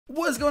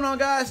What's going on,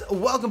 guys?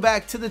 Welcome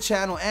back to the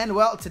channel, and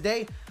well,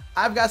 today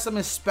I've got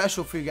something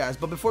special for you guys.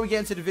 But before we get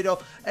into the video,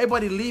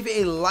 everybody leave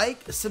a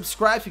like,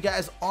 subscribe if you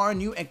guys are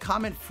new, and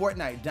comment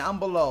Fortnite down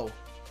below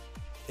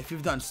if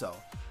you've done so.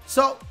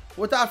 So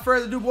without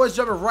further ado, boys,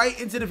 jumping right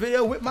into the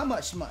video with my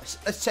much.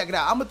 Let's check it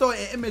out. I'm gonna throw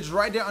an image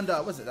right there on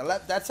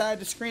the that side of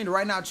the screen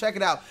right now. Check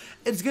it out.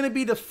 It's gonna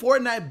be the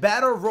Fortnite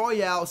Battle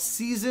Royale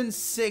Season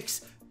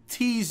 6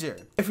 teaser.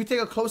 If you take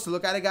a closer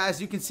look at it,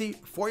 guys, you can see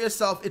for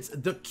yourself it's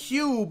the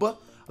cube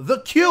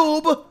with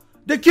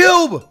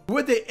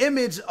the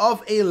image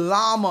of a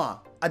llama,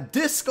 a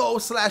disco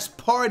 /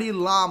 party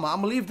llama.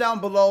 I'm gonna leave down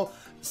below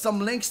some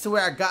links to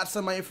where I got some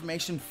of my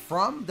information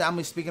from that I'm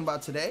gonna be speaking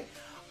about today.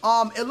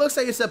 It looks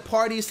like it's a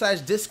party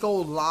 / disco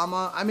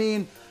llama. I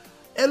mean,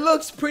 it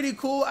looks pretty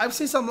cool. I've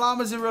seen some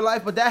llamas in real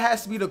life, but that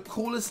has to be the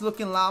coolest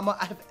looking llama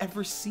I've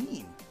ever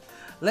seen.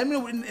 Let me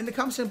know in the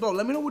comment section below.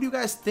 Let me know what you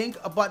guys think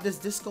about this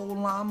disco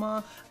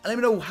llama. And let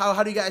me know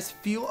how do you guys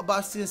feel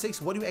about Season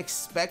 6? What do you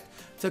expect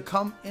to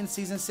come in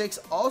Season 6?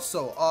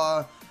 Also,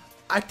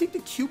 I think the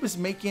cube is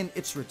making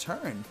its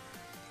return.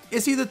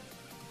 It's either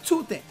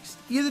two things.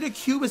 Either the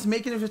cube is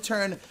making its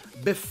return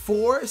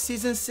before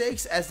Season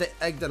 6 as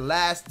the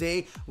last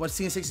day when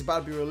Season 6 is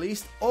about to be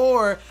released,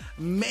 or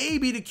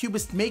maybe the cube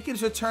is making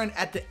its return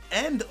at the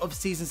end of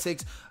Season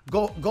 6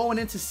 going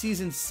into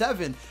Season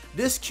 7.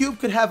 This cube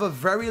could have a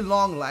very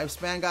long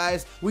lifespan,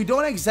 guys. We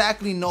don't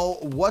exactly know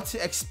what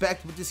to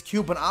expect with this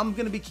cube, but I'm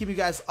gonna be keeping you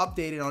guys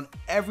updated on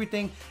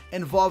everything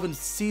involving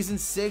Season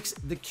 6,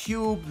 the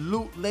cube,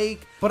 loot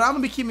lake. But I'm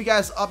gonna be keeping you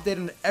guys updated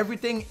on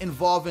everything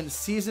involving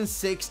Season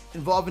 6,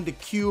 involving the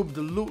cube,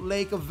 the loot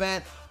lake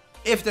event.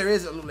 If there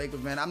is a loot lake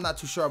event, I'm not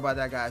too sure about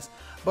that, guys.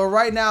 But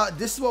right now,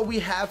 this is what we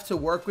have to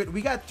work with.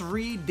 We got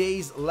 3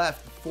 days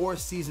left for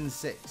Season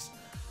 6.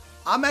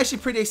 I'm actually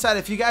pretty excited.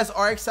 If you guys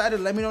are excited,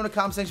 let me know in the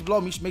comment section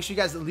below. Make sure you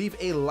guys leave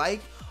a like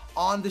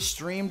on the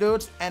stream,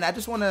 dudes. And I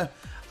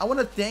want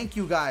to thank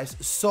you guys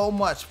so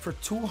much for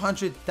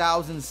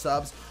 200,000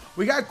 subs.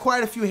 We got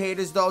quite a few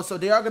haters though, so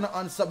they are gonna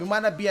unsub. We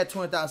might not be at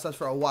 200,000 subs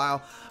for a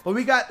while, but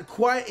we got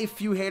quite a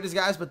few haters,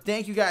 guys. But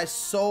thank you guys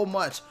so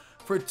much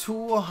for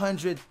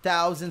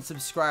 200,000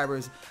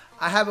 subscribers.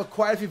 I have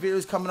quite a few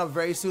videos coming up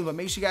very soon, but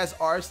make sure you guys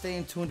are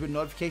staying tuned with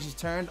notifications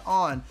turned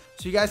on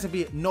so you guys can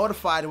be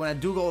notified when I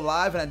do go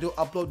live and I do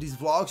upload these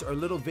vlogs or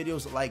little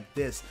videos like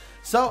this.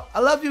 So I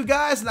love you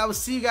guys, and I will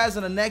see you guys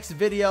in the next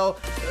video.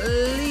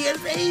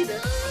 Later.